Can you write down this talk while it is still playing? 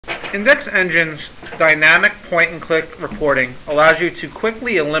Index Engine's dynamic point-and-click reporting allows you to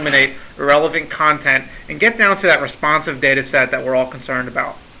quickly eliminate irrelevant content and get down to that responsive data set that we're all concerned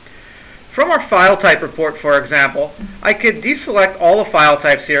about. From our file type report, for example, I could deselect all the file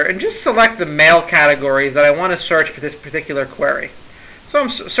types here and just select the mail categories that I want to search for this particular query. So I'm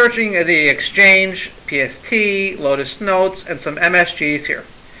searching the Exchange, PST, Lotus Notes, and some MSGs here.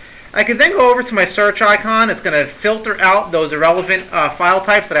 I can then go over to my search icon. It's going to filter out those irrelevant file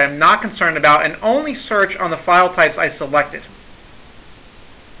types that I'm not concerned about and only search on the file types I selected.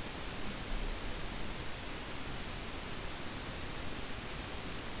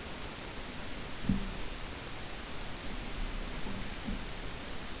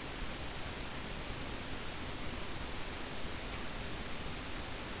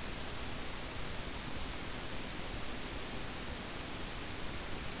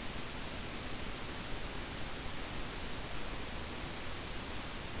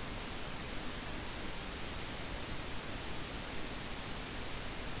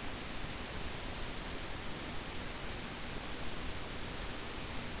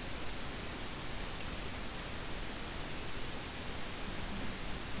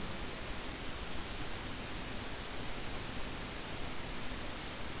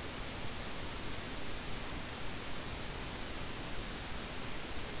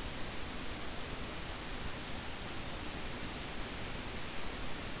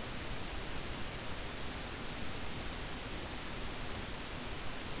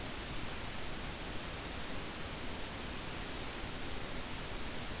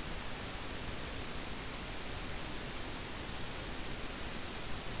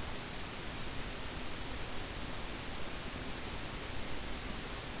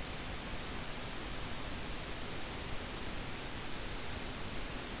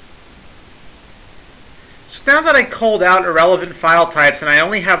 So now that I culled out irrelevant file types and I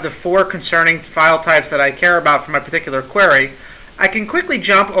only have the 4 concerning file types that I care about for my particular query, I can quickly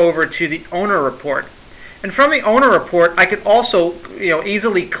jump over to the owner report. And from the owner report, I could also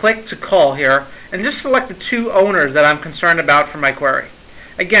easily click to cull here and just select the 2 owners that I'm concerned about for my query.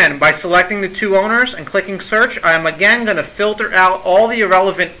 Again, by selecting the 2 owners and clicking search, I'm again going to filter out all the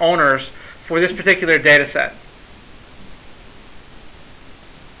irrelevant owners for this particular data set.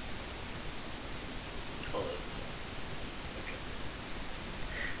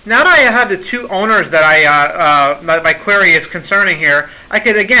 Now that I have the 2 owners that my query is concerning here, I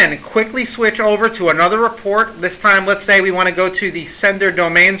could again quickly switch over to another report. This time, let's say we want to go to the sender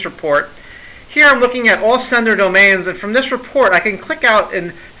domains report. Here I'm looking at all sender domains, and from this report I can click out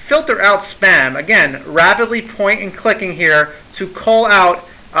and filter out spam. Again, rapidly point and clicking here to cull out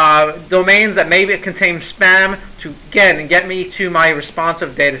domains that maybe contain spam to again get me to my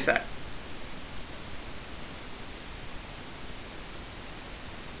responsive data set.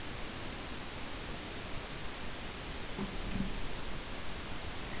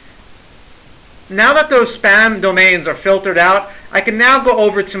 Now that those spam domains are filtered out, I can now go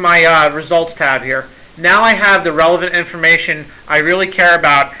over to my results tab here. Now I have the relevant information I really care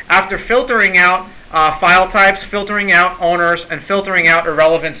about after filtering out file types, filtering out owners, and filtering out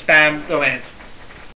irrelevant spam domains.